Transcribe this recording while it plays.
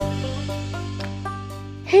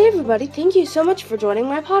Hey everybody, thank you so much for joining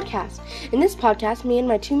my podcast. In this podcast, me and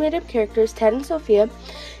my two made-up characters, Ted and Sophia,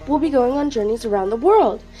 will be going on journeys around the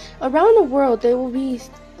world. Around the world, they will be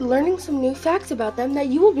learning some new facts about them that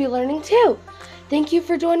you will be learning too. Thank you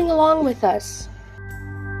for joining along with us.